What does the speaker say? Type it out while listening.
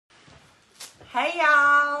Hey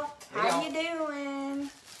y'all, how you doing?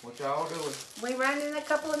 What y'all doing? We running a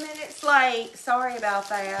couple of minutes late. Sorry about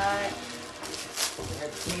that. We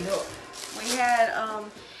had to clean up. We had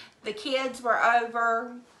the kids were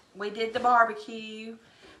over. We did the barbecue.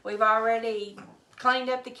 We've already cleaned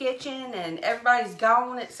up the kitchen and everybody's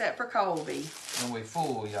gone except for Colby. And we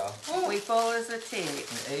full, y'all. We full as a tick.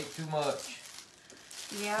 We ate too much.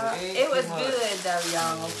 Yeah, it was good though,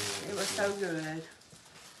 y'all. It was so good.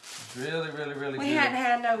 Really, really, really good. We hadn't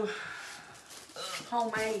had no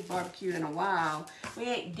homemade barbecue in a while. We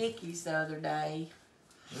ate Dickie's the other day.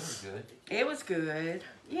 It was good. It was good.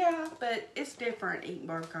 Yeah, but it's different eating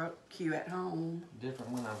barbecue at home.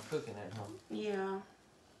 Different when I'm cooking at home. Yeah.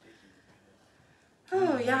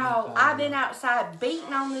 Oh, y'all, I've been outside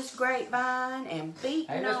beating on this grapevine and beating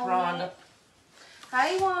on it. Hey, Miss Rhonda.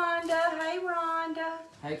 Hey, Wanda. Hey, Rhonda.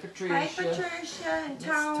 Hey, Patricia. Hey, Patricia and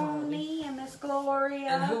Tony and Miss Gloria.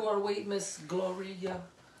 And who are we, Miss Gloria?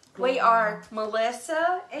 We are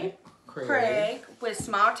Melissa and Craig with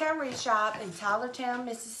Small Town Wreath Shop in Tylertown,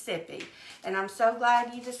 Mississippi. And I'm so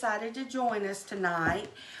glad you decided to join us tonight.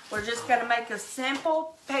 We're just going to make a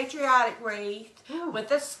simple patriotic wreath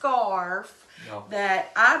with a scarf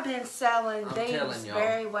that I've been selling these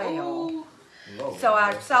very well. So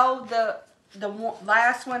I sold the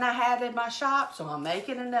last one I had in my shop, so I'm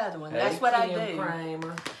making another one. That's what I do.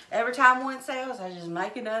 Kramer. Every time one sells, I just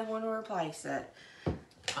make another one to replace it.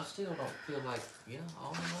 I still don't feel like,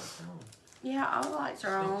 all the lights are on. Yeah, all the lights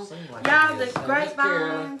are on. Like Y'all, the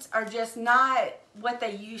grapevines are just not what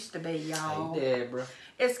they used to be, y'all. Hey, Deborah.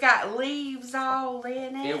 It's got leaves all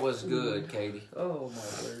in it. It was good, Katie. Oh,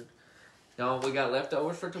 my word. Y'all, we got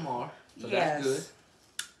leftovers for tomorrow, so that's good.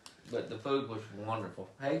 But the food was wonderful.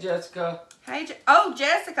 Hey, Jessica. Hey,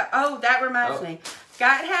 Jessica. Oh, that reminds me.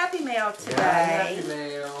 Got Happy Mail today. Got Happy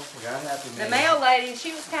Mail. Got Happy Mail. The mail lady,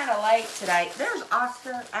 she was kind of late today. There's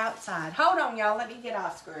Oscar outside. Hold on, y'all. Let me get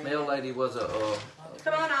Oscar in. Mail lady was a...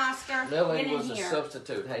 Come on, Oscar. Mail lady was a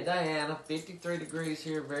substitute. Hey, Diana. 53 degrees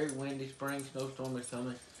here. Very windy. Spring snowstorm is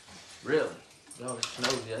coming. Really? Y'all, it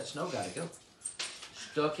snows. That snow got to go.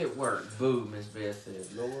 Stuck at work. Boo, Miss Beth said.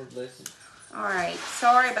 Lord bless it. All right,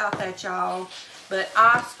 sorry about that, y'all. But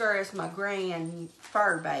Oscar is my grand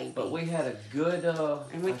fur baby. But we had a good,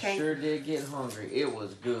 I sure did get hungry. It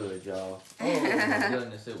was good, y'all. Oh, my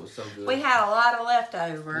goodness, it was so good. We had a lot of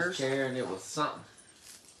leftovers. Miss Karen, it was something.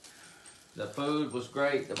 The food was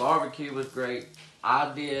great. The barbecue was great.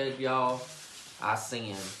 I did, y'all. I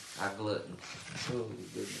sinned. I gluttoned. Oh,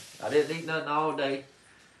 goodness. I didn't eat nothing all day.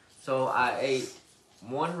 So I ate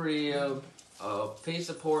one rib, a piece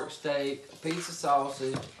of pork steak, a piece of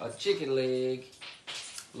sausage, a chicken leg,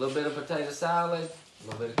 a little bit of potato salad, a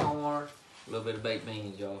little bit of corn, a little bit of baked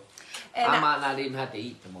beans, y'all. And I might not even have to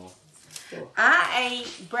eat them all. Sure. I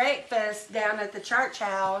ate breakfast down at the church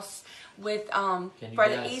house with for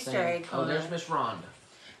the Easter egg hunt. Oh, there's Miss Rhonda.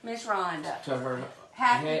 Miss Rhonda. To her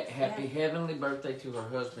happy heavenly birthday to her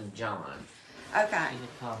husband John. Okay. She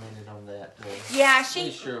commented on that. Yeah, she.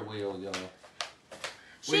 We sure will, y'all.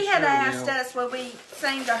 She had asked us when we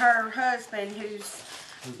sang to her husband, who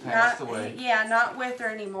passed away. Yeah, not with her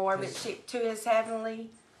anymore, but to his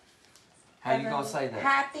heavenly. How you gonna say that?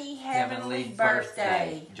 Happy heavenly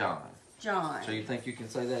birthday, John. John. So you think you can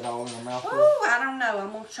say that all in a mouthful? Oh, I don't know.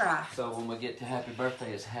 I'm gonna try. So when we get to happy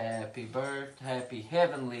birthday, it's happy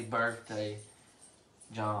heavenly birthday,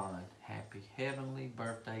 John. Happy heavenly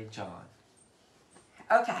birthday, John.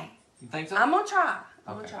 Okay. You think so? I'm gonna try.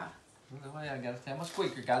 I'm gonna try. Well, I gotta tell my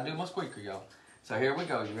squeaker. Gotta do my squeaker, y'all. So here we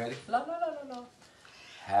go. You ready? La la la la la.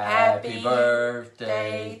 Happy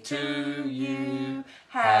birthday to you.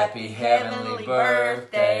 Happy heavenly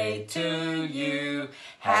birthday to you.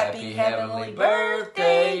 Happy heavenly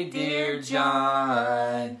birthday, dear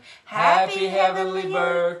John. Happy heavenly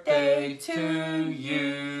birthday to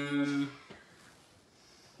you.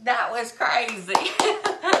 That was crazy.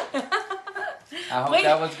 I hope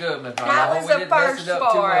that was good, Miss Rhonda. That was a first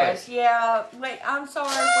for us. Yeah. Wait, I'm sorry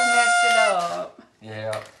if we messed it up.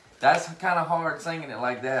 Yeah. That's kind of hard singing it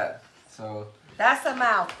like that. So that's a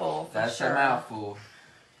mouthful. That's a mouthful.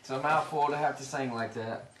 It's a mouthful to have to sing like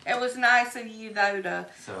that. It was nice of you, though, to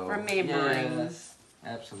remembering. Yes,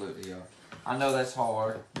 absolutely, y'all. I know that's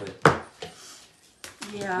hard, but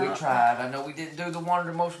we tried. I know we didn't do the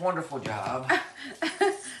most wonderful job.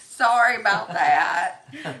 Sorry about that.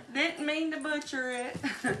 Didn't mean to butcher it.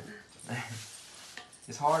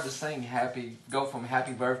 It's hard to sing go from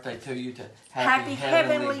happy birthday to you to happy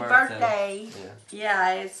heavenly birthday.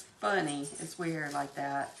 Yeah, it's funny. It's weird like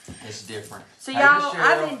that. It's different. So y'all,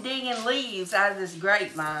 I've been digging leaves out of this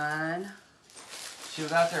grapevine. She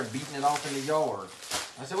was out there beating it off in the yard.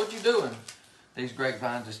 I said, "What you doing?" These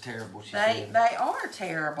grapevines is terrible, she They said. are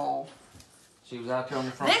terrible. She was out there on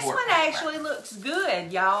the front porch. This one actually looks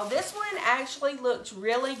good, y'all. This one actually looks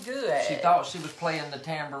really good. She thought she was playing the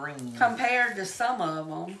tambourine. Compared to some of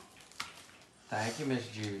them. Thank you, Miss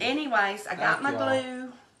Judy. Anyways, I got my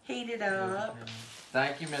glue heated up.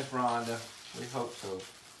 Thank you, Miss Rhonda. We hope so.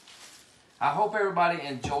 I hope everybody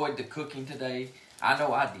enjoyed the cooking today. I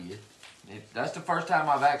know I did. That's the first time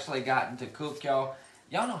I've actually gotten to cook, y'all.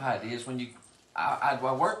 Y'all know how it is when you... I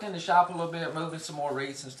worked in the shop a little bit, moving some more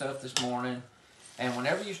wreaths and stuff this morning. And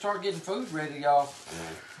whenever you start getting food ready, y'all,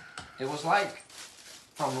 it was like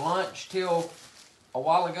from lunch till a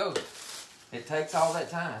while ago. It takes all that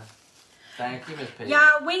time. Thank you, Miss Peggy.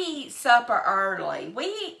 Yeah, we eat supper early.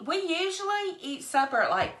 We usually eat supper at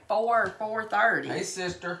like 4 or 4:30. Hey,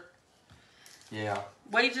 sister. Yeah.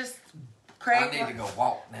 We just... I need to go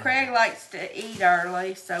walk now. Craig likes to eat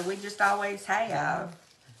early, so we just always have.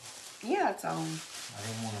 Yeah, it's on. I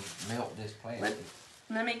didn't want to melt this plastic.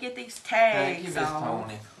 Let me get these tags Thank you, Miss on.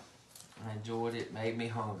 Tony. I enjoyed it. Made me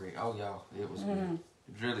hungry. Oh, y'all, it was good. It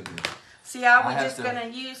was really good. So, y'all, we're just going to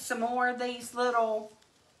use some more of these little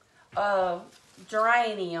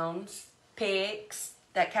geraniums picks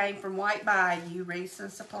that came from White Bayou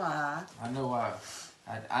Recent Supply. I know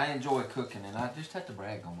I enjoy cooking, and I just have to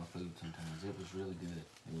brag on my food sometimes. It was really good.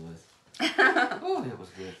 It was. Oh, it was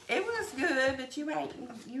good. It was good, but you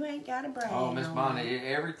ain't got to brag. Oh, Miss Bonnie,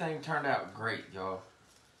 everything turned out great, y'all.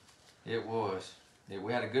 It was.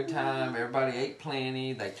 We had a good time. Everybody ate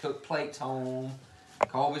plenty. They took plates home.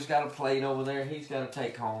 Colby's got a plate over there. He's got to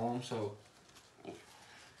take home. So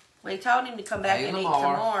we told him to come back and eat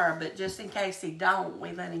tomorrow, but just in case he don't,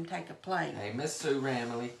 we let him take a plate. Hey, Miss Sue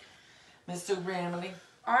Ramley. Miss Sue Ramley.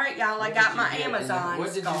 All right, y'all, I got my Amazon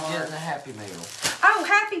What did you get in the Happy Meal? Oh,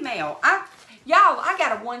 Happy Meal. I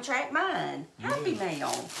got a one-track mind. Happy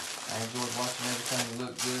Meal. I enjoyed watching everything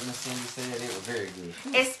look good. Miss Cindy said it was very good.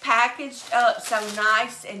 It's packaged up so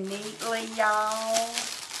nice and neatly, y'all.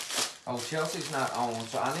 Oh, Chelsea's not on,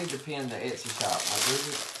 so I need to pin the Etsy shop. I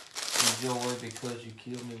really enjoy because you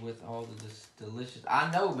killed me with all the delicious... I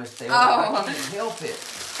know, Miss Thelma. I can't help it.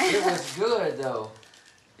 It was good, though.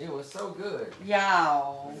 It was so good.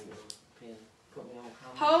 Y'all.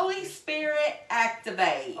 Holy Spirit,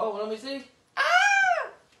 activate. Oh, let me see. Ah!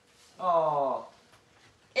 Oh.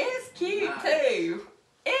 It's cute, too.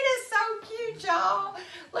 It is so cute, y'all.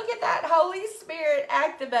 Look at that. Holy Spirit,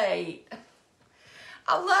 activate.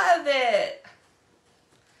 I love it.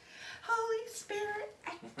 Holy Spirit,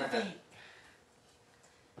 activate.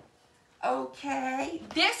 Okay.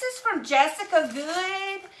 This is from Jessica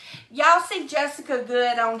Good. Y'all see Jessica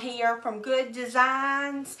Good on here from Good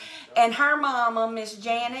Designs. And her mama, Miss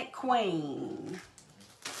Janet Queen.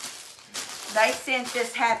 They sent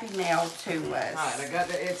this Happy Mail to us. Alright, I got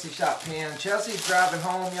the Etsy shop pinned. Chelsea's driving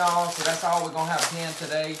home, y'all, so that's all we're going to have pinned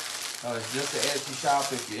today. It's just the Etsy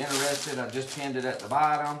shop. If you're interested, I just pinned it at the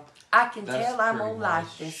bottom. I can tell I'm going to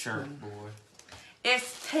like this shirt, one. boy.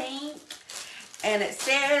 It's pink, and it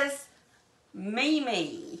says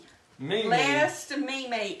Mimi. Mimi. Blessed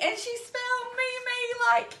Mimi. And she spelled Mimi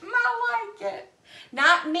like I like it.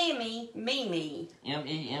 Not Mimi, Mimi.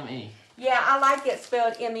 M-E-M-E. Yeah, I like it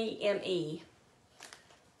spelled M-E-M-E.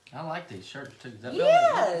 I like these shirts, too.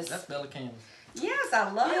 Yes. That's Bella Canvas. Yes,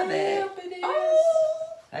 I love it. It is.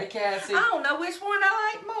 Oh. Hey, Cassie. I don't know which one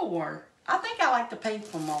I like more. I think I like the pink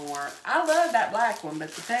one more. I love that black one,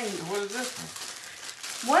 but the pink. What is this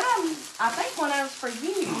one? One of them, I think one of them's for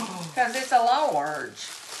you, because it's a large.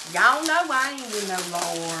 Y'all know I ain't in no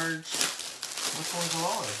large. Which one's a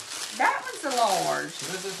large? That one's a large.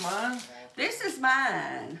 This is mine? This is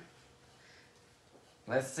mine.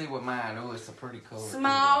 Let's see what mine. Oh, it's a pretty color.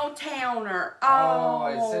 Small Towner. Oh,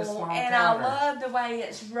 it says Small and Towner. I love the way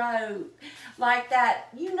it's wrote. Like that,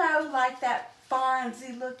 you know, like that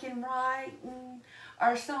Fonzie looking writing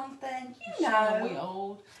or something. You know. We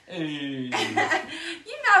old. Hey. You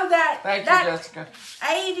know that. Thank that you, Jessica.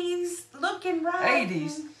 80s looking writing.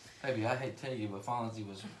 80s? Baby, I hate to tell you, but Fonzie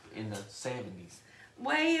was in the 70s.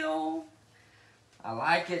 Well, I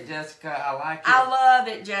like it, Jessica. I like it. I love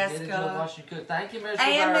it, Did enjoy Jessica. watching you cook. Thank you, Mr.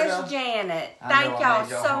 And Roberto. Miss Janet. I Thank know I y'all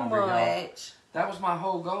made y'all so hungry, y'all. much. That was my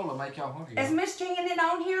whole goal, to make y'all hungry. Is Miss Janet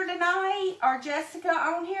on here tonight? Or Jessica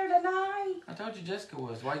on here tonight? I told you Jessica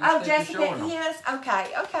was. Why you Oh, think Jessica, you're showing them? yes.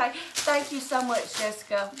 Okay. Thank you so much,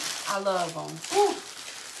 Jessica. I love them.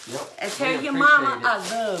 Yep. And tell We your mama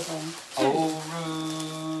appreciate it. I love them. Oh,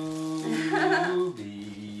 Ruby.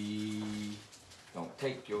 Don't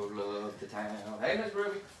take your love to town. Hey, Miss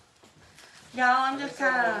Ruby. Y'all, I'm just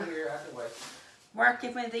kind of here. I can wait.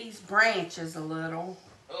 working with these branches a little.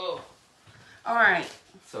 Oh. All right.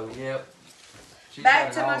 So, yep. She's Back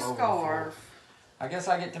got to it my all over the floor. scarf. I guess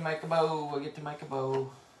I get to make a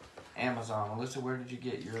bow. Amazon. Melissa, where did you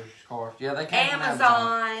get your scarf? Yeah, they came from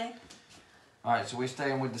Amazon. Amazon. All right, so we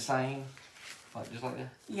staying with the same, just like that.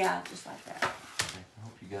 Yeah, just like that. Okay, I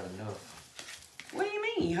hope you got enough. What do you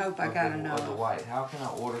mean? You hope I got enough? Of the white. How can I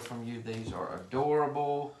order from you? These are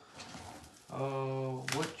adorable. Oh,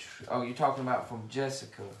 you're talking about from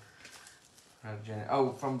Jessica.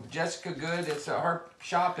 Oh, from Jessica Good. It's her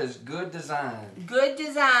shop is Good Design. Good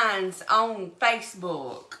Designs on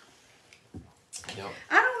Facebook. Yep.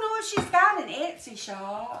 I don't know if she's got an Etsy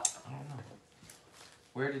shop. I don't know.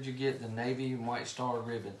 Where did you get the navy and white star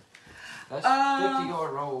ribbon? That's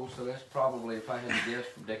 50-yard roll, so that's probably, if I had to guess,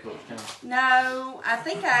 from Deco's Channel. No, I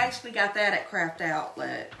think I actually got that at Craft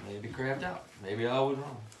Outlet. Maybe Craft Out. Maybe I was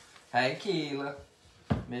wrong. Hey, Keela.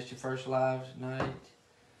 Missed your first live tonight.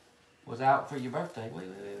 Was out for your birthday.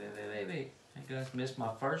 Wait. You guys missed my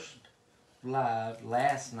first live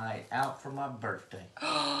last night out for my birthday.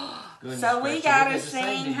 So we gotta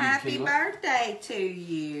sing happy birthday to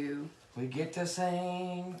you. We get to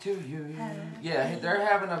sing to you. Yeah, they're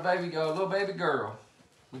having a little baby girl.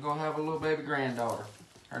 We're gonna have a little baby granddaughter.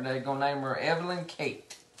 They're gonna name her Evelyn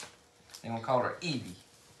Kate. They're gonna call her Evie.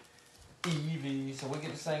 Evie. So we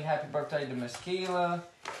get to sing happy birthday to Miss Keela.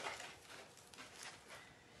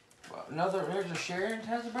 There's a Sharon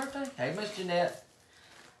has a birthday. Hey, Miss Jeanette.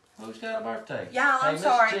 Who's got a birthday? Y'all, I'm Miss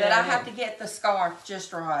sorry, Janet. but I have to get the scarf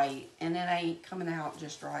just right. And it ain't coming out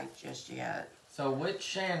just right just yet. So which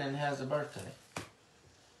Shannon has a birthday?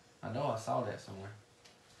 I know I saw that somewhere.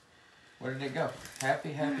 Where did it go?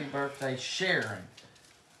 Happy birthday, Sharon.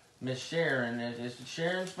 Miss Sharon. Is it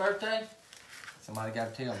Sharon's birthday? Somebody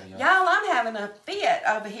got to tell me. Y'all, I'm having a fit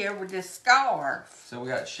over here with this scarf. So we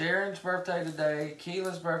got Sharon's birthday today,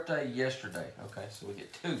 Keela's birthday yesterday. Okay, so we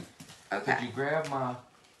get 2. Okay. Could you grab my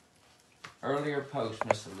earlier post,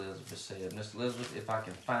 Miss Elizabeth said. Miss Elizabeth, if I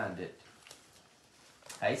can find it.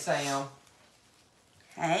 Hey, Sam.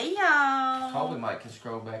 Hey, y'all. Colby might can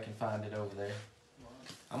scroll back and find it over there.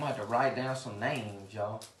 I'm going to have to write down some names,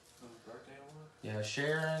 y'all. Yeah,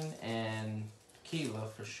 Sharon and Keela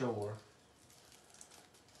for sure.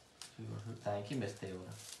 Thank you, Miss Tilda.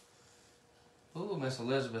 Ooh, Miss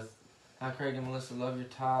Elizabeth. Hi, Craig and Melissa. Love your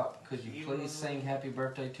top. Could you please sing happy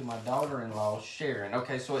birthday to my daughter-in-law, Sharon?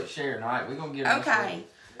 Okay, so it's Sharon. All right, we're going to give her Okay.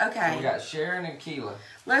 So we got Sharon and Keela.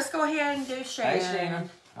 Let's go ahead and do Sharon. Hey, Sharon.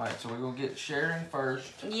 All right, so we're going to get Sharon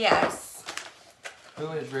first. Yes. Who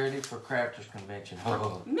is ready for Crafters Convention?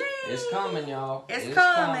 Me. It's coming, y'all. It's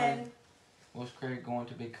coming. What's Craig going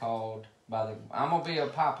to be called by the... I'm going to be a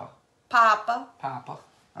papa. Papa. Papa.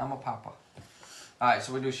 I'm a papa. All right,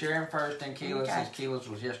 so we do Sharon first, then Keela, Okay. since Keela's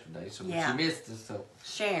was yesterday, so Yeah. she missed us. So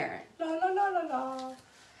Sharon. La la la la la.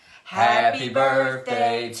 Happy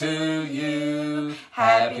birthday to you.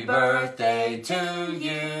 Happy birthday to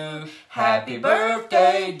you. Happy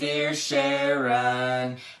birthday, dear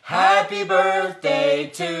Sharon. Happy birthday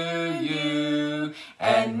to you.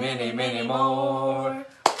 And many, many more.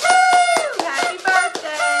 Woo! Happy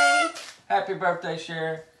birthday. Happy birthday,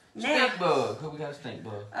 Sharon. Now. Stink bug. Who we got a stink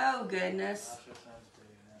bug? Oh, goodness.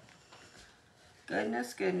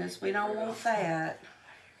 Goodness. We don't want that.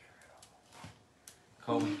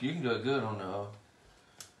 Cole, you can do it good on the...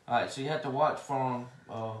 Alright, so you have to watch for him.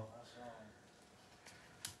 Oh,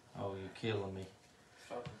 you're killing me.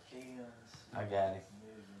 I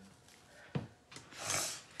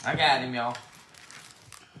got him, y'all.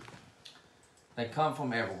 They come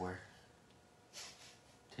from everywhere.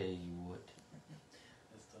 Tell you what.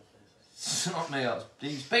 Something else.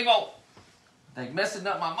 These people, they messing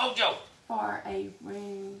up my mojo. For a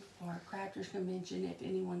room for a crafters convention, if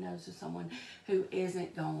anyone knows of someone who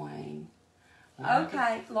isn't going.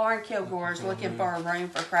 Okay, Lauren Kilgore is looking for a room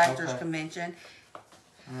for crafters convention.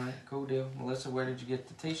 All right, cool deal. Melissa, where did you get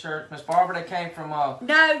the t-shirts? Miss Barbara, they came from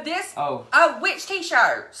No, this. Oh, which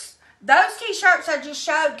t-shirts? Those t-shirts I just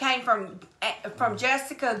showed came from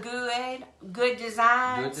Jessica Good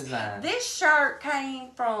Designs. Good Design. This shirt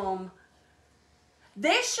came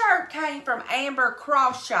from Amber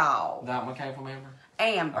Crawshaw. That one came from Amber?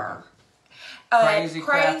 Amber. Crazy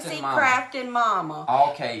Crafting Mama.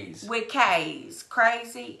 All K's. With K's.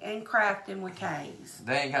 Crazy and Crafting with K's.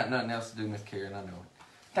 They ain't got nothing else to do, Miss Karen, I know it.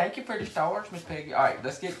 Thank you, pretty stars, Miss Peggy. All right,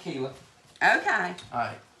 let's get Keela. Okay. All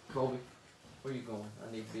right, Colby, where you going?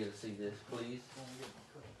 I need to be able to see this, please.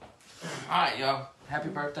 All right, y'all. Happy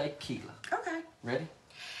birthday, Keela. Okay. Ready?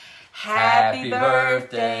 Happy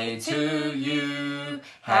birthday to you.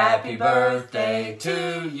 Happy birthday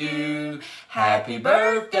to you. Happy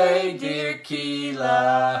birthday, dear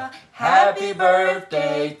Keela. Happy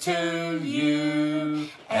birthday to you.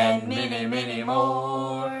 And many, many more.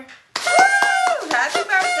 more. Woo! Happy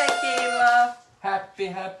birthday, Kayla.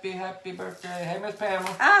 Happy birthday. Hey, Miss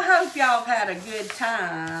Pamela. I hope y'all had a good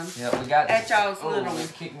time. Yeah, we got at y'all's little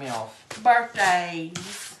kick me off.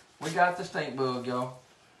 birthdays. We got the stink bug, y'all.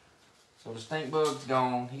 So the stink bug's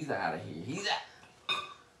gone. He's out of here. He's out.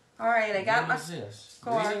 All right, I got what my is this?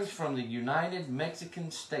 scarf. Greetings from the United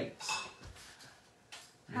Mexican States.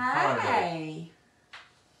 Hey.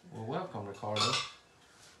 Well, welcome, Ricardo.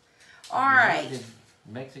 All right. United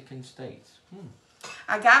Mexican States.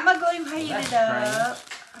 I got my glue heated up.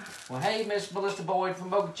 Well, hey, Miss Melissa Boyd from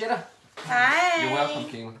Boca Chica. Hey. You're welcome,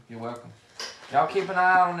 Keelan. You're welcome. Y'all keep an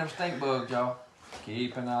eye on them stink bugs, y'all.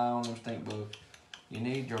 Keep an eye on them stink bugs. You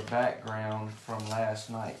need your background from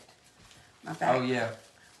last night. My back. Oh, yeah.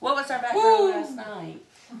 What was our background last night?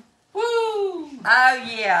 Woo! Oh,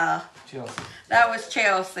 yeah. Chelsea. That was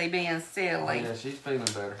Chelsea being silly. Oh, yeah, she's feeling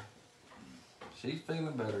better. She's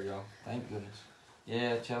feeling better, y'all. Thank goodness.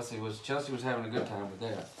 Yeah, Chelsea was having a good time with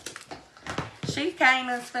that. She came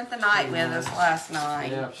and spent the night with us last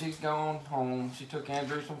night. Yeah, she's gone home. She took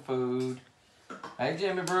Andrew some food. Hey,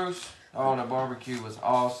 Jimmy Bruce. Oh, the barbecue was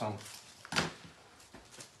awesome.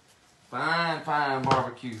 Fine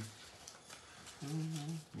barbecue.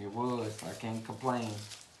 It was. I can't complain.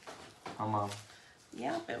 Come on.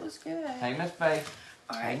 Yep, it was good. Hey, Miss Faye.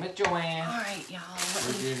 All right. Hey, Miss Joanne. All right, y'all.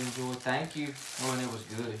 We did enjoy. Thank you. Oh, and it was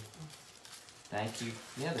good. Thank you.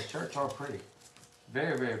 Yeah, the shirts are pretty.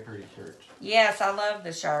 Very, very pretty shirts. Yes, I love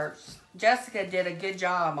the shirts. Jessica did a good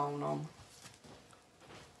job on them.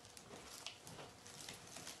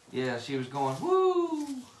 Yeah, she was going, woo!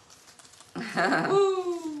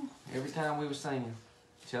 Woo! Every time we were singing.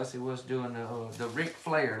 Chelsea was doing the Ric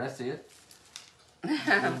Flair, that's it.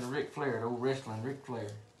 Doing the Ric Flair, the old wrestling Ric Flair.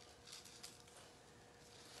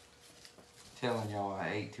 Telling y'all I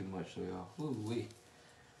ate too much, so y'all. Woo-wee.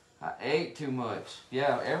 I ate too much.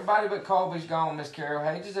 Yeah, everybody but Colby's gone, Miss Carol.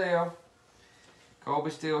 Hey, Giselle.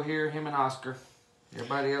 Colby's still here, him and Oscar.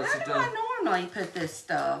 Everybody else How is do done. I normally put this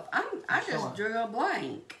stuff? I just drew a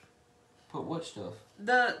blank. Put what stuff?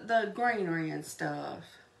 The greenery and stuff.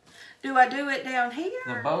 Do I do it down here?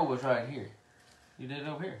 The bow was right here. You did it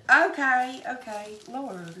over here. Okay.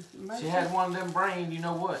 Lord. She had one of them brain, you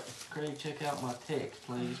know what? Craig, check out my text,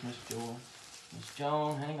 please, Miss Joel. Miss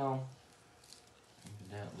Joan, hang on.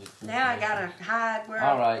 Now I gotta hide where.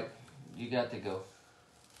 All right, you got to go.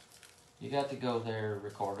 You got to go there,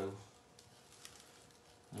 Ricardo.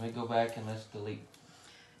 Let me go back and let's delete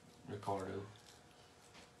Ricardo.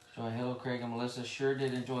 Join, hello, Craig and Melissa. Sure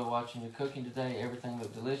did enjoy watching your cooking today. Everything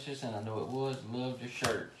looked delicious, and I know it was. Loved your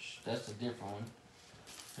shirts. That's a different one.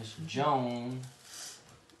 Miss Joan.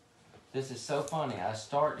 This is so funny. I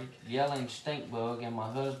started yelling stink bug, and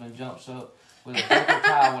my husband jumps up with a paper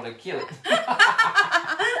towel to kill it.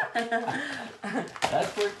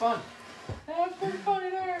 That's pretty funny. That's pretty funny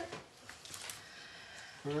there.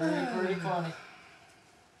 Pretty funny.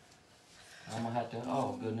 I'm gonna have to.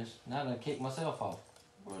 Oh goodness! Now I kick myself off.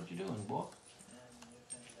 What you doing, boy?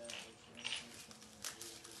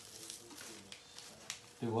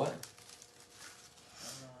 Do what?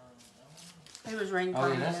 He was reading. Oh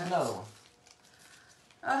yeah, that's another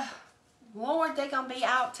one. Lord, they gonna be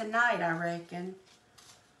out tonight, I reckon.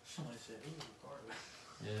 Somebody said, ooh, Ricardo.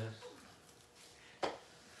 Yes.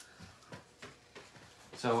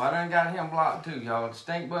 So I done got him blocked too, y'all. The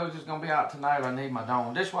stink bugs is gonna be out tonight. I need my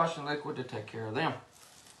Dawn dishwashing liquid to take care of them.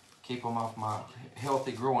 Keep them off my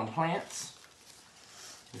healthy growing plants,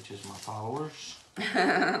 which is my followers.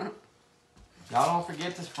 Y'all don't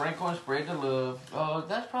forget to sprinkle and spread the love.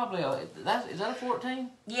 That's probably is that a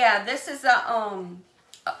 14? Yeah, this is a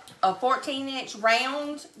 14-inch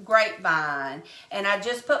round grapevine, and I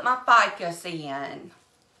just put my ficus in.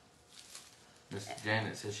 Miss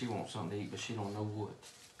Janet says she wants something to eat, but she don't know what.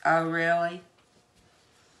 Oh, really?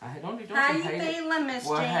 Don't How you hate it. feeling, Miss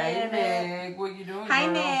Well, Janet? hey, Meg, what you doing, Hey,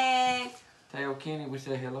 girl? Meg. Tell Kenny we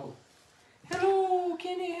say hello. Hello,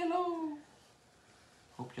 Kenny, hello.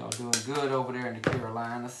 Hope y'all doing good over there in the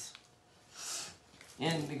Carolinas.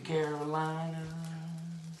 In the Carolinas.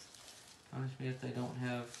 Honest me if they don't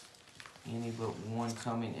have any but one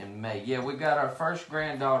coming in May. Yeah, we got our first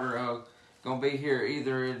granddaughter gonna be here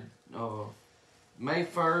either May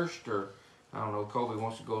 1st or I don't know. Kobe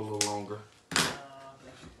wants to go a little longer.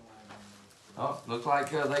 Oh, looks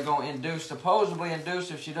like they're gonna supposedly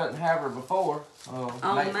induce if she doesn't have her before.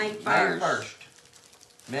 May 1st.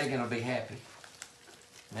 Megan will be happy.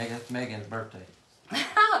 It's Megan's birthday.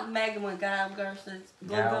 Megan would go versus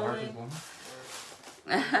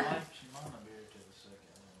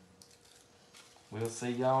We'll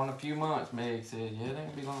see y'all in a few months, Meg said. Yeah, it ain't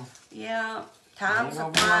gonna be long. Yeah, time's Ain't a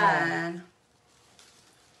gonna be long. flying.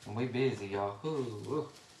 And we busy, y'all. Ooh.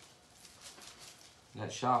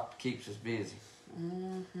 That shop keeps us busy.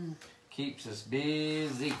 Mm-hmm. Keeps us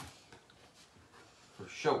busy. For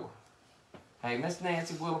sure. Hey, Miss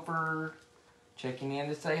Nancy Williford. Checking in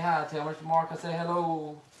to say hi. Tell Mr. Mark I say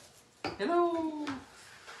hello. Hello.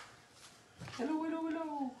 Hello.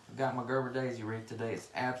 I got my Gerber Daisy wreath today. It's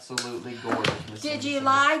absolutely gorgeous, Miss Did Cindy you said.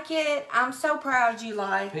 like it? I'm so proud you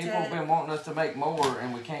liked People it. have been wanting us to make more,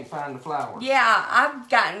 and we can't find the flowers. Yeah, I've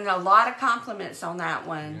gotten a lot of compliments on that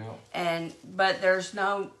one. Yeah. But there's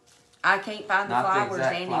no, I can't find the Not flowers the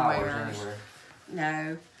exact anywhere. flowers anywhere.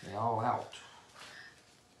 No. They're all out.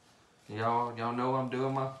 Y'all know I'm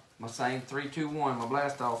doing my same 3-2-1, my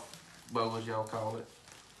blast off bow as y'all call it.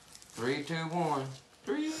 3-2-1.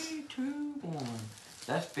 3-2-1.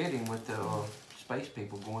 That's fitting with the space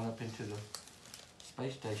people going up into the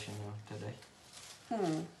space station today.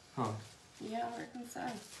 Huh. Yeah, I reckon so.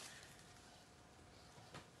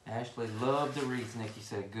 Ashley loved the wreath, Nikki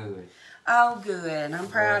said good. Oh, good. I'm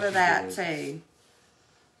proud of that too.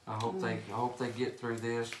 I hope they get through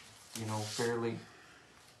this, fairly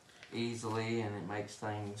easily, and it makes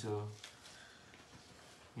things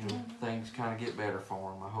things kind of get better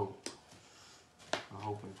for them. I hope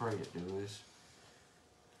and pray it does.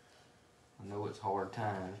 I know it's hard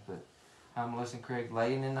times, but I'm Melissa and Craig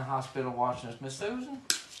laying in the hospital watching us. Miss Susan?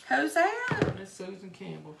 Who's that? Miss Susan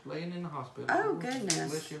Campbell laying in the hospital. Oh, goodness.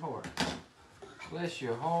 Bless your heart. Bless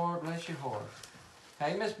your heart. Bless your heart.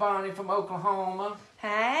 Hey, Miss Bonnie from Oklahoma.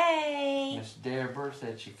 Hey. Miss Deborah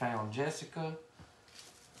said she found Jessica.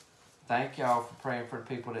 Thank y'all for praying for the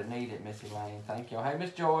people that need it, Missy Lane. Thank y'all. Hey, Miss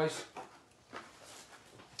Joyce.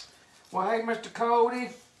 Well, hey, Mr. Cody.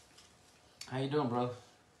 How you doing, brother?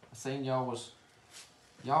 I seen y'all was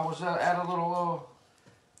at a little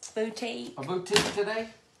Boutique. a boutique today.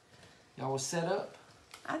 Y'all was set up.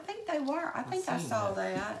 I think they were. I think I saw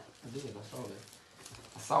that. I did. I saw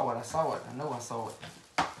that. I saw it. I know I saw it.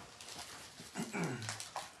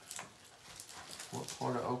 What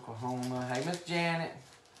part of Oklahoma? Hey, Miss Janet.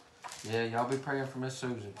 Yeah, y'all be praying for Miss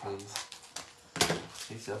Susan, please.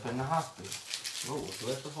 She's up in the hospital. Oh,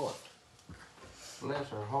 bless her heart. Bless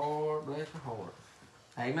her heart. Bless her heart.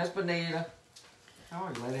 Hey, Miss Benita. How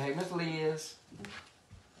are you, lady? Hey, Miss Liz.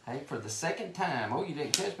 Hey, for the second time. Oh, you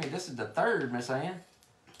didn't catch me. This is the third, Miss Ann.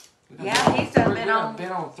 Yeah, he's done been on. We've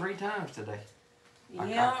been on 3 times today.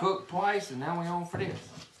 Yeah. I cooked twice, and now we're on for this.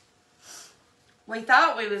 We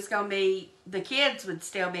thought the kids would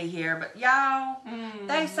still be here, but y'all,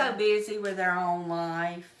 they so busy with their own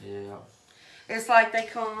life. Yeah. It's like they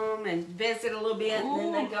come and visit a little bit, and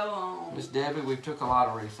then they go on. Miss Debbie, we took a lot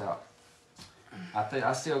of wreaths out.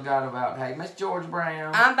 I still got about, hey, Miss George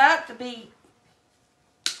Brown. I'm about to be.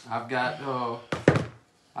 I've got,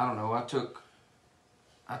 I don't know, I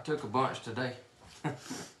took a bunch today.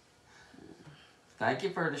 Thank you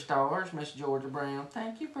for the stars, Miss Georgia Brown.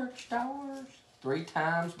 Thank you for the stars. 3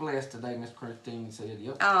 times blessed today, Miss Christine said.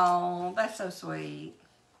 Yep. Oh, that's so sweet.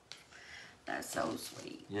 That's so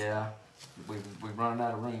sweet. Yeah, we're running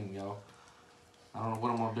out of room, y'all. I don't know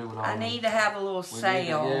what I'm going to do with all I need to have a little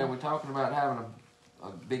sale. Yeah, we're talking about having a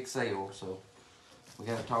big sale, so we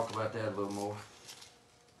got to talk about that a little more.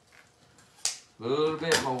 A little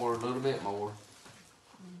bit more.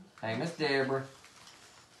 Hey, Miss Deborah.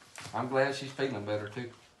 I'm glad she's feeling better, too.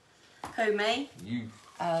 Who, me? You.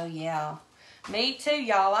 Oh, yeah. Me too,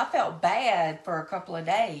 y'all. I felt bad for a couple of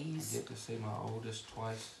days. I get to see my oldest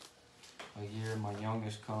twice a year. My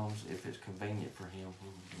youngest comes if it's convenient for him.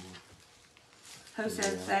 Who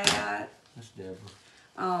says that? Miss Deborah.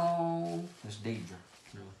 Oh. Miss Deidre.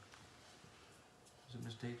 No. Is it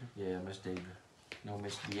Miss Deidre? Yeah, Miss Deidre. No,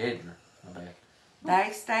 Miss Deidre. My bad.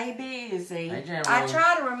 They stay busy. Hey, Jan I Rose.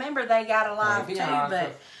 try to remember they got alive Hey, too, Bianca.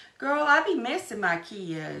 but girl, I be missing my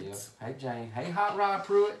kids. Yep. Hey, Jane. Hey, Hot Rod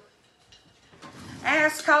Pruitt.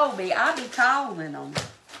 Ask Colby. I be calling them.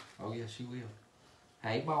 Oh, yes, she will.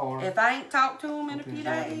 Hey, Barb. If I ain't talked to them in a Hope you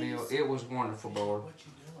few enjoyed the days. meal. It was wonderful, Barb. What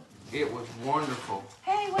you doing? It was wonderful.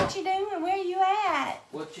 Hey, what you doing? Where you at?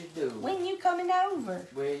 What you doing? When you coming over?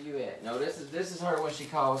 Where you at? No, this is her when she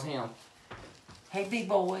calls him. Hey, big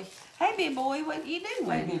boy. Hey, big boy, what you doing?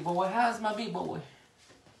 Hey, big boy. How's my big boy?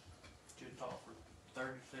 You talk for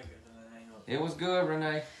 30 seconds and then hang up. It was good,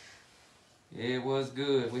 Renee. It was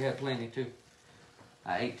good. We had plenty, too.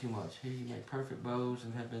 I ate too much. Here, you make perfect bows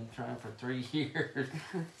and have been trying for 3 years.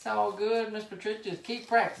 It's all good, Miss Patricia. Just keep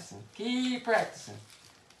practicing. Keep practicing.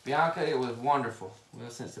 Bianca, it was wonderful. Well,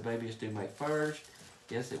 since the baby is due May 1st,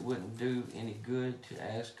 guess it wouldn't do any good to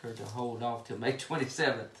ask her to hold off till May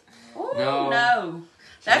 27th. Ooh, No. no.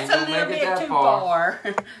 She That's ain't a gonna little make it bit that too far.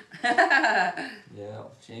 far. Yeah,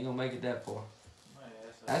 she ain't gonna make it that far. I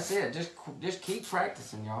asked That's it. Just keep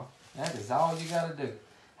practicing, y'all. That is all you got to do.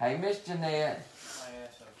 Hey, Miss Jeanette.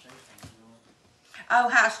 Oh,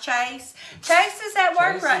 how's Chase? Chase is at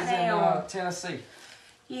work Chase right is now. in Tennessee.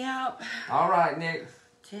 Yep. All right, Nick.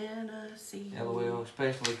 Tennessee. LOL,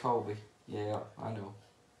 especially Colby. Yeah, I know.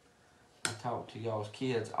 I talk to y'all's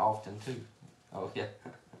kids often, too. Oh, yeah.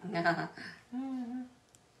 La,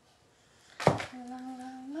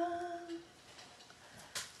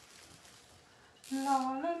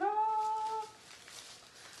 la, la.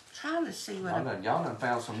 Trying to see what Y'all done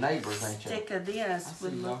found some neighbors, ain't you? stick of this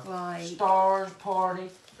would look like. Stars party.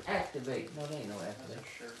 Activate. No, they ain't no activate.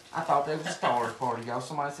 I thought they was a stars party, y'all.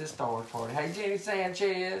 Somebody said stars party. Hey, Jenny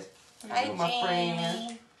Sanchez. Hey, my Jenny.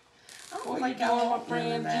 friend. What you doing, my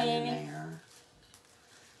friend Jenny?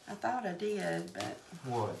 I thought I did, but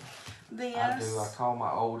what? This. I do. I call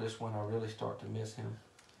my oldest when I really start to miss him.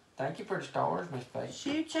 Thank you for the stars, Miss Faith.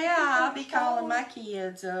 Shoot, yeah, I'll be calling my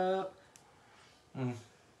kids up.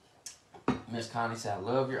 Miss Connie said, I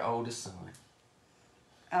love your oldest son.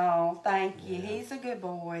 Oh, thank you. Yeah. He's a good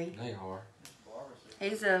boy. They are.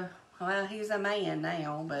 He's a man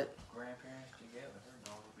now, but. Grandparents together, her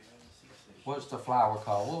daughter will be having C-section. What's the flower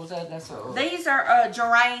called? What was that? These are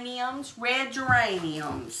geraniums, red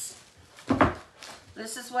geraniums.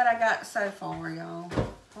 This is what I got so far, y'all.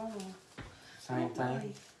 Oh, Same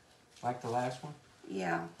thing? Like the last one?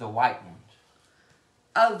 yeah. The white ones.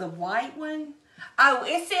 Oh, the white one? Oh,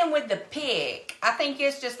 it's in with the pick. I think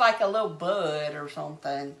it's just like a little bud or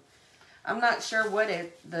something. I'm not sure what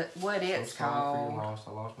it's So sorry for your called. loss.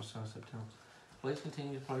 I lost my son in September. Please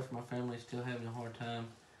continue to pray for my family. Still having a hard time.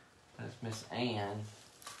 That's Miss Ann.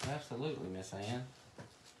 Absolutely, Miss Ann.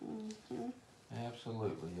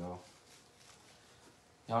 Absolutely, y'all.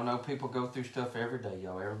 Y'all know people go through stuff every day,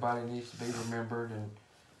 y'all. Everybody needs to be remembered and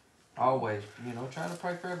always, try to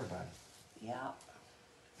pray for everybody. Yep.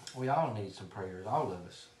 We all need some prayers, all of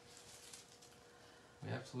us.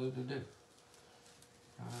 We absolutely do.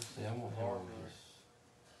 See, I won't have this.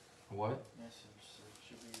 What? Yes, it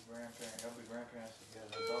should be grandparents. They'll be grandparents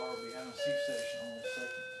together. The daughter will be having a C-section on the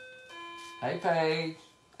 2nd. Hey, Paige.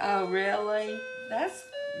 Oh, really? That's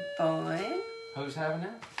fun. Who's having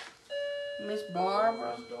that? Miss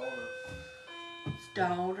Barbara's His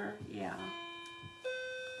daughter. daughter, yeah.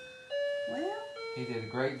 Well, He did a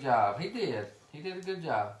great job. He did. He did a good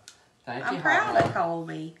job. Thank you, I'm proud Hot of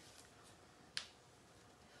Colby.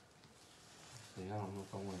 See, I don't know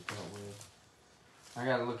if I want to start with. I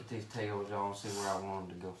gotta look at these tails, y'all, and see where I want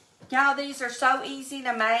them to go. Y'all, these are so easy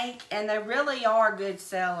to make, and they really are good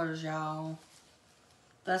sellers, y'all.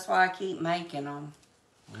 That's why I keep making them.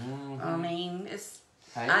 I mean,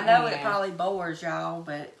 I know it probably bores y'all,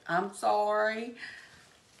 but I'm sorry.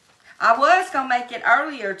 I was going to make it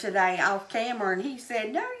earlier today off camera, and he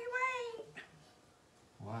said, no, you ain't.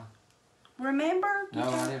 Wow. Remember? No,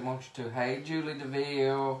 I didn't want you to. Hey, Julie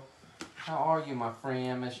DeVille. How are you, my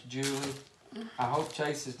friend, Miss Julie? I hope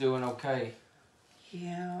Chase is doing okay.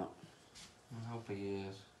 Yeah. I hope he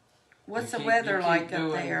is. What's the weather like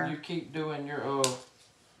up there? You keep doing your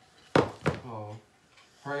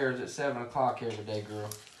prayers at 7 o'clock every day, girl.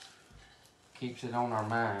 Keeps it on our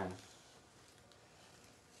mind.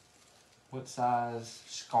 What size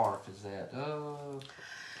scarf is that?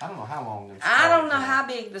 I don't know how long them scarves I don't know are. how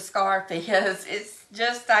big the scarf is. It's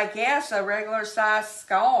just, I guess, a regular size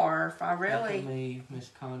scarf. I Look at really... me. Miss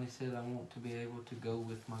Connie said I want to be able to go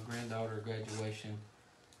with my granddaughter graduation.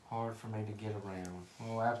 Hard for me to get around.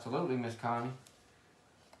 Well, absolutely, Miss Connie.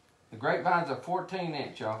 The grapevine's a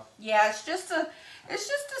 14-inch, y'all. Yeah, it's just a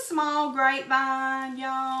small grapevine,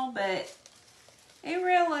 y'all, but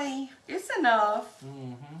it's enough.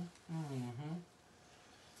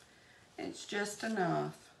 It's just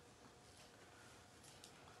enough.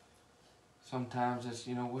 Sometimes it's,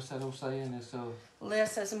 what's that old saying? It's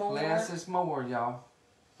Less is more. less is more, y'all.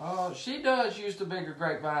 Oh, she does use the bigger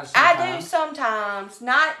grapevine sometimes. I do sometimes.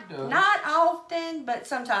 Not often, but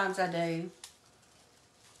sometimes I do.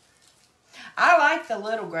 I like the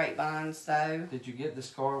little grapevines, though. Did you get the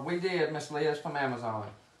scarf? We did, Miss Liz, from Amazon.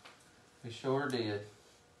 We sure did.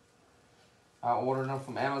 I ordered them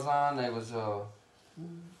from Amazon. They was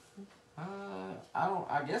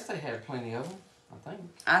I guess they had plenty of them.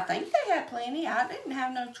 I think they had plenty. I didn't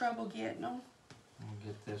have no trouble getting them. I'm gonna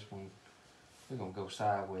get this one. We're gonna go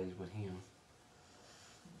sideways with him.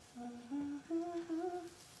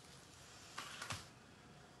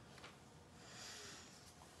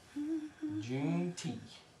 June tea.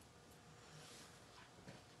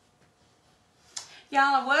 Y'all,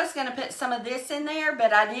 I was going to put some of this in there,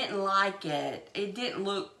 but I didn't like it. It didn't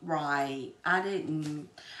look right. I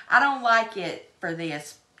don't like it for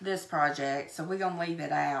this this project, so we're going to leave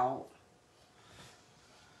it out.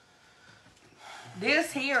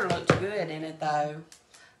 This here looked good in it, though.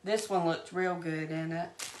 This one looked real good in it.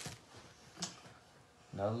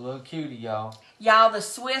 Another little cutie, y'all. Y'all, the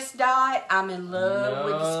Swiss dot, I'm in love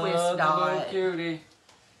with the Swiss Another dot. little cutie.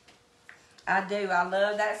 I do. I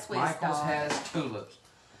love that Swiss Michael's dot. has tulips.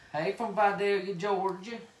 Hey, from Vidalia,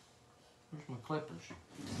 Georgia. Where's my clippers?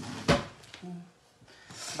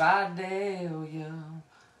 Vidalia,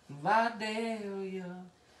 Vidalia,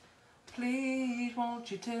 please won't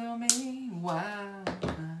you tell me why?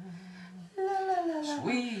 La, la, la, la.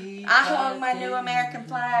 Sweet I hung my new Vidalia, American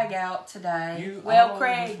flag out today. you Well, always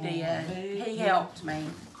Craig wanna did. make He me helped me.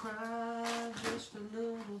 cry just a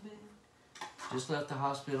little bit. Just left the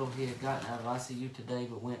hospital. He had gotten out of ICU today,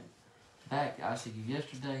 but went back to ICU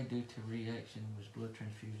yesterday due to reaction with blood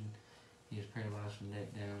transfusion. He is paralyzed from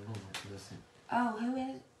neck down. Lord, listen. Oh, who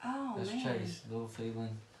is? Oh, That's man. Chase. Little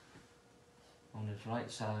feeling on his right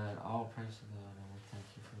side. All praise to God. And we thank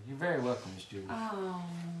you for. You're very welcome, Miss Judy. Oh.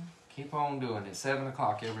 Keep on doing it. 7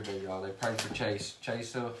 o'clock every day, y'all. They pray for Chase.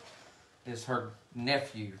 Chase is her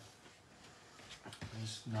nephew.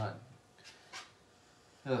 It's not.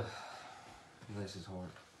 Ugh. Bless his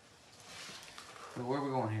heart. But where are we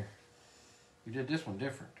going here? You did this one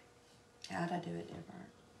different. How'd I do it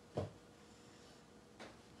different?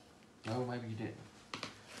 No, maybe you didn't.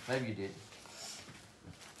 Maybe you didn't.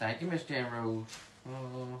 Thank you, Miss Jan Rose.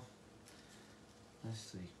 Let's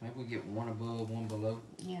see. Maybe we get one above, one below.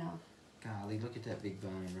 Yeah. Golly, look at that big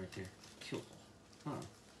vine right there. Cool. Huh.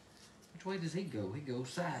 Which way does he go? He goes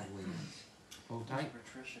sideways. Hold tight.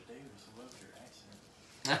 Patricia Davis, I loved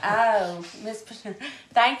your accent. Oh, Miss Patricia.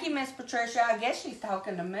 Thank you, Miss Patricia. I guess she's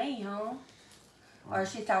talking to me, huh? Or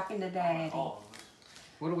is she talking to Daddy? All of us.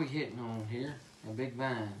 What are we hitting on here? A big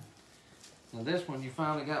vine. Now this one, you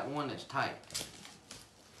finally got one that's tight.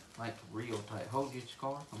 Like real tight. Hold your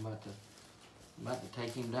scarf. I'm about to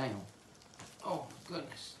take him down. Oh my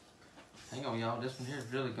goodness. Hang on, y'all. This one here is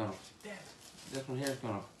really gonna. This one here is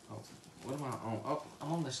gonna. Oh, what am I on? Oh,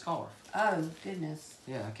 I'm on the scarf. Oh, goodness.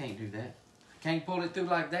 Yeah, I can't do that. I can't pull it through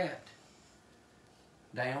like that.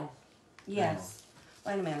 Down. Yes.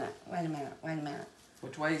 Wait a minute. Wait a minute. Wait a minute.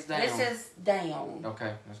 Which way's down? This is down.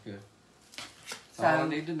 Okay, that's good. So All I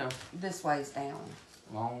need to know. This way's down.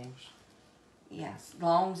 Longs. Yes.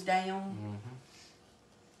 Long's down.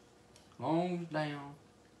 Mm-hmm. Longs down.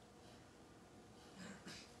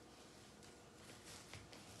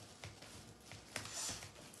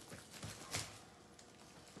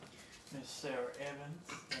 Miss Sarah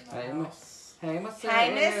Evans in the Hey, house. Hey, Miss Sarah.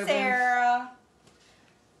 Hey, Miss Sarah.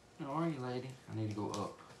 How are you, lady? I need to go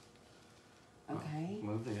up. Okay.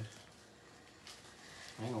 Move this.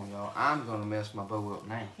 Hang on, y'all. I'm gonna mess my bow up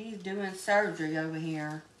now. He's doing surgery over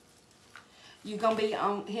here. You gonna be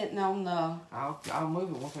hitting on the? I'll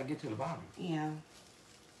move it once I get to the bottom. Yeah.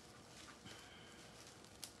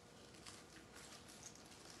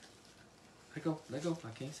 Let go. I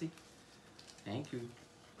can't see. Thank you.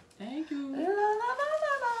 Thank you. La, la, la,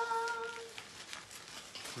 la, la.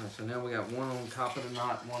 All right, so now we got one on top of the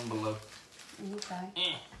knot, one below.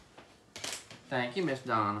 Okay. Thank you, Miss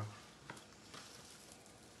Donna.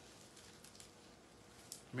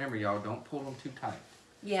 Remember, y'all, don't pull them too tight.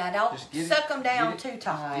 Yeah, don't Just get suck them down get it- too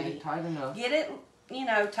tight. Get it tight enough. Get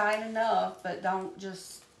it, tight enough, but don't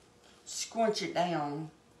just scrunch it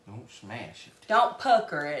down. Don't smash it. Don't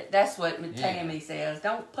pucker it. That's what Yeah. Tammy says.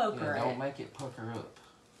 Don't pucker Yeah, don't it. make it pucker up.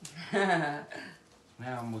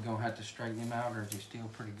 Now we're gonna have to straighten him out, or is he still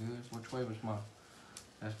pretty good? Which way was my?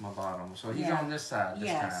 That's my bottom. So he's Yeah. on this side this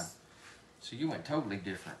time. Yes. So you went totally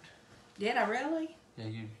different. Did I really?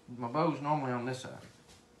 Yeah, my bow's normally on this side.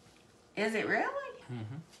 Is it really?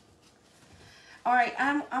 Mm-hmm. All right,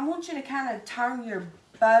 I want you to kind of turn your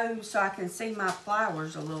bow so I can see my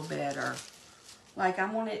flowers a little better. Like I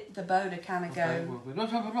want the bow to kind of go.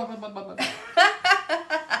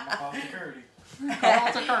 Call security.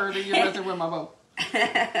 Call security, you're messing with my bow.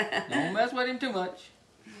 Don't mess with him too much.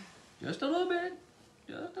 Just a little bit.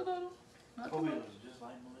 Just a little. Not too Toby much. was just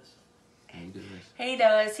like Melissa. He does. He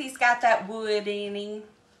does. He's got that wood in him.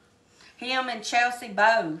 Him and Chelsea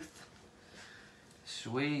both.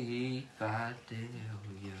 Sweet Vidalia.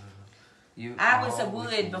 You I was a always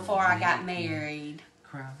Wood before I got make me married.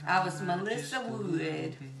 cry I was Melissa just a little Wood.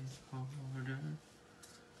 bit harder.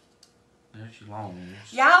 There's your long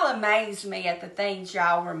ears. Y'all amaze me at the things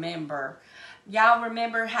y'all remember. Y'all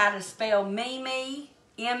remember how to spell Mimi,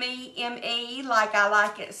 M-E-M-E, like I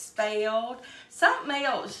like it spelled. Something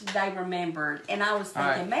else they remembered. And I was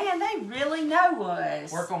thinking, man, they really know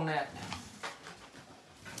us. Work on that.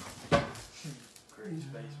 Create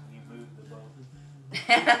space when you move the bow.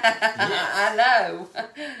 I know.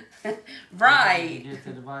 Right. Get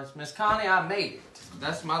the device. Miss Connie, I made it.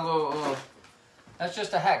 That's my little, that's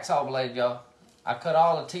just a hacksaw blade, y'all. I cut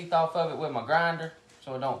all the teeth off of it with my grinder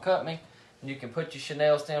so it don't cut me. And you can put your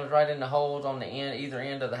chenille stems right in the holes on the end, either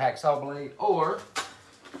end of the hacksaw blade, or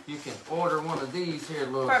you can order one of these here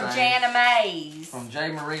little From things. Jana Mays. From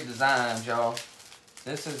J. Marie Designs, y'all.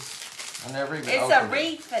 This is, I never even It's opened a it.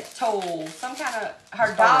 wreath tool. Some kind of, her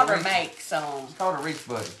It's called a daughter wreath. makes them. It's called a wreath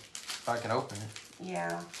buddy, if I can open it.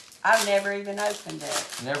 Yeah. I've never even opened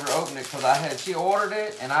it. Never opened it because she ordered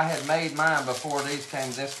it and I had made mine before this came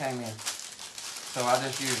in. So I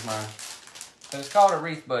just used mine. So it's called a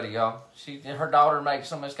wreath buddy, y'all. Her daughter makes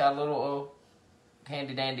them. It's got a little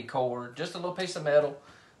handy dandy cord, just a little piece of metal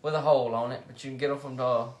with a hole on it. But you can get them from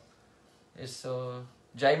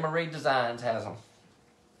J. Marie Designs has them.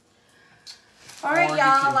 All right, Or you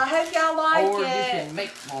y'all. can- I hope y'all like Or you it. can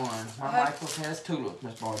make one. My Michael has tulips,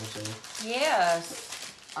 Miss Barbara said. Yes.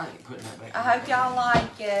 I ain't putting that back. I hope y'all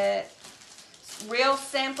like it. It's real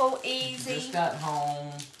simple, easy. Just got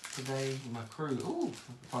home today. My crew,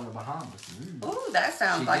 from the Bahamas. Ooh, that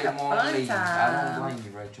sounds She like a didn't want to fun leave. I don't time. blame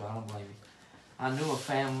you, Rachel. I don't blame you. I knew a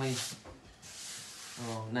family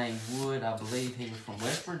named Wood. I believe he was from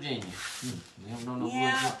West Virginia. We don't know no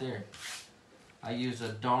Yeah. Woods up there. I use a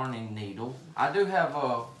darning needle. I do have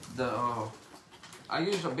I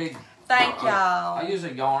use a big. Thank y'all. I use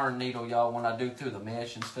a yarn needle, y'all, when I do through the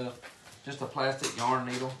mesh and stuff. Just a plastic yarn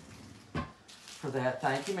needle for that.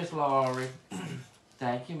 Thank you, Miss Laurie.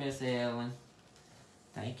 Thank you, Miss Ellen.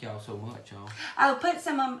 Thank y'all so much, y'all. Oh, put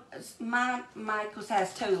some of Michael's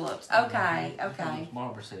has tulips. Okay, That's what okay. Miss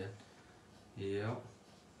Barbara said. Yeah.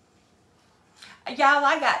 Y'all,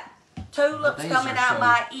 I got tulips These coming are out so-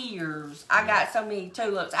 my ears. I got so many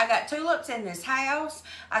tulips. I got tulips in this house.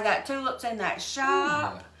 I got tulips in that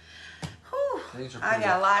shop. Whew. These are I pretty.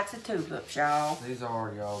 got lots of tulips, y'all. These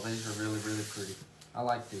are, y'all. These are really, really pretty. I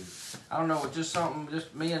like these. I don't know, it's just something,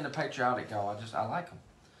 just me and the Patriotic, y'all. I like them.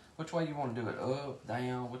 Which way you want to do it? Up,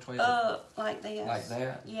 down? Which way is it? Like this. Like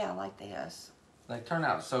that? Yeah, like this. They turn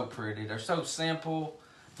out so pretty. They're so simple,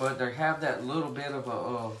 but they have that little bit of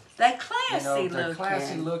a, They classy they're looking.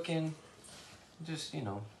 classy looking. Just,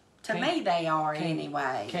 To can't- me, they are can't-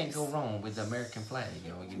 anyway. Can't go wrong with the American flag,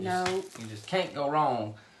 y'all. No. You just can't go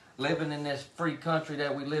wrong. Living in this free country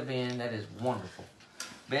that we live in, that is wonderful.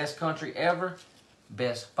 Best country ever,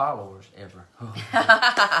 best followers ever.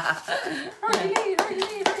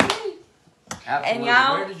 Absolutely.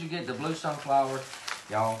 y'all- Where did you get the blue sunflower,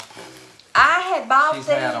 y'all? I had bought She's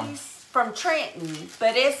had 'em. these from Trenton,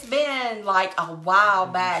 but it's been like a while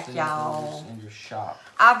back, See y'all. in your shop.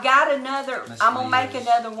 I've got another. Miss I'm gonna make Leah's.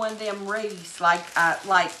 another one of them wreaths like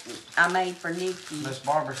I made for Nikki. Miss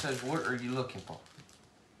Barbara says, "What are you looking for?"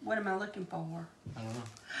 What am I looking for? I don't know.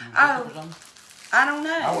 You Oh. looking for something? I don't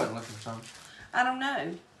know. I wasn't looking for something. I don't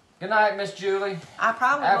know. Good night, Miss Julie. I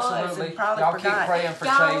probably was Absolutely. and probably Y'all keep forgot. praying for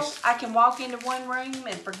Y'all, Chase. I can walk into one room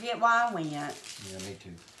and forget why I went. Yeah, me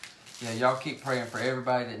too. Yeah, y'all keep praying for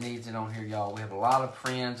everybody that needs it on here, y'all. We have a lot of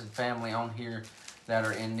friends and family on here that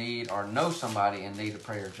are in need or know somebody in need of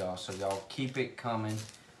prayers, y'all. So y'all keep it coming,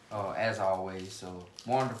 as always. So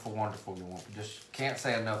wonderful, wonderful. You just can't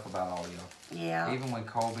say enough about all y'all. Yeah. Even when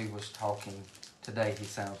Colby was talking today, he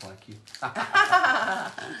sounds like you.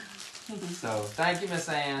 So thank you, Miss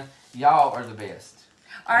Ann. Y'all are the best.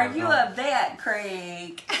 Are Y'all you don't- a vet,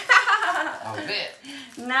 Craig? A vet?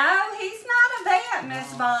 No, he's not a vet,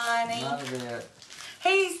 Miss No, Bonnie. Not a vet.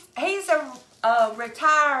 He's a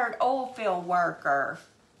retired oil field worker.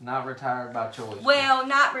 Not retired by choice. Well,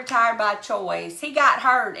 not retired by choice. He got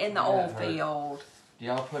hurt in the He oil got hurt. field. Do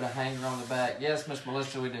y'all put a hanger on the back? Yes, Miss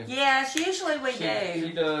Melissa, we do. Yes, usually we She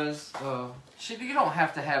do. does. You don't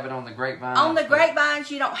have to have it on the grapevine. On the but grapevines,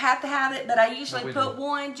 you don't have to have it, but I usually we put do.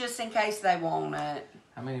 one just in case they want it.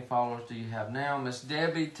 How many followers do you have now? Miss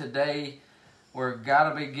Debbie, today we're got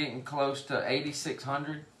to be getting close to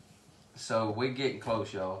 8,600. So we're getting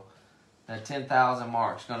close, y'all. That 10,000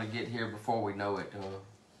 mark's going to get here before we know it.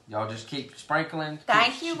 Y'all just keep sprinkling.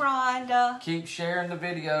 Thank you, Rhonda. Keep sharing the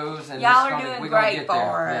videos. And Y'all it's are gonna, doing we're gonna great get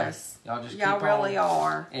there. for Yeah. us. Y'all just Y'all keep really on.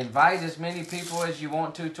 are. Invite as many people as you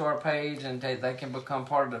want to our page, and they can become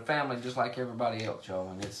part of the family just like everybody else, y'all.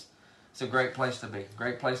 And it's a great place to be,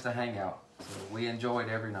 great place to hang out. So we enjoy it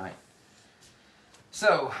every night.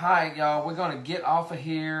 So, hi, y'all. We're going to get off of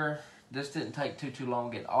here. This didn't take too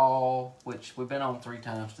long at all, which we've been on 3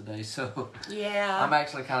 times today. So Yeah. I'm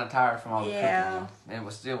actually kind of tired from all the Yeah. cooking.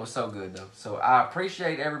 It was so good, though. So I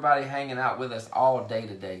appreciate everybody hanging out with us all day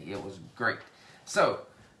today. It was great. So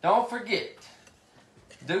don't forget,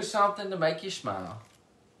 do something to make you smile.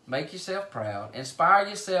 Make yourself proud. Inspire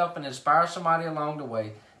yourself and inspire somebody along the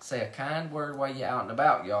way. Say a kind word while you're out and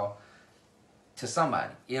about, y'all, to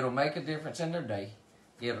somebody. It'll make a difference in their day.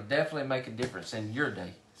 It'll definitely make a difference in your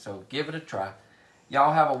day. So give it a try.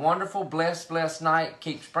 Y'all have a wonderful, blessed night.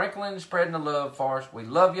 Keep sprinkling and spreading the love for us. We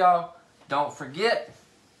love y'all. Don't forget,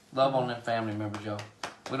 love on them family members, y'all.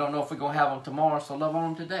 We don't know if we're going to have them tomorrow, so love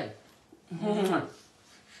on them today.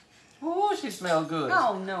 Oh, she smells good.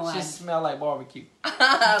 Oh, no. She smells like barbecue.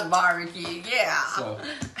 Barbecue, yeah. So,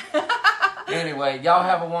 anyway, y'all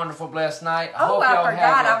have a wonderful, blessed night. I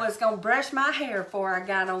forgot I was going to brush my hair before I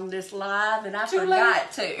got on this live, and I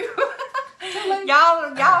forgot to.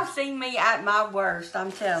 Y'all seen me at my worst,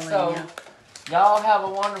 I'm telling you. Y'all have a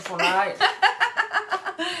wonderful night.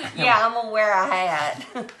 Yeah, I'm going to wear a hat.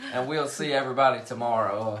 And we'll see everybody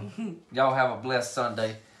tomorrow. Y'all have a blessed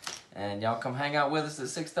Sunday. And y'all come hang out with us at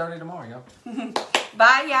 6:30 tomorrow, y'all.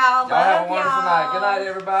 Bye, y'all. Y'all have a wonderful night. Good night,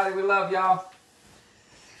 everybody. We love y'all.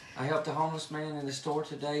 I helped a homeless man in the store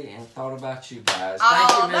today and thought about you guys.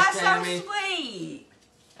 Thank you, Miss Tammy. So sweet.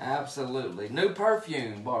 Absolutely. New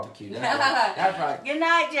perfume barbecue. That's right. Good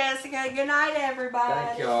night, Jessica. Good night, everybody.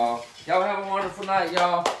 Thank y'all. Y'all have a wonderful night,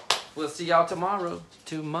 y'all. We'll see y'all tomorrow.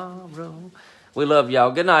 We love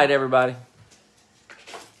y'all. Good night, everybody.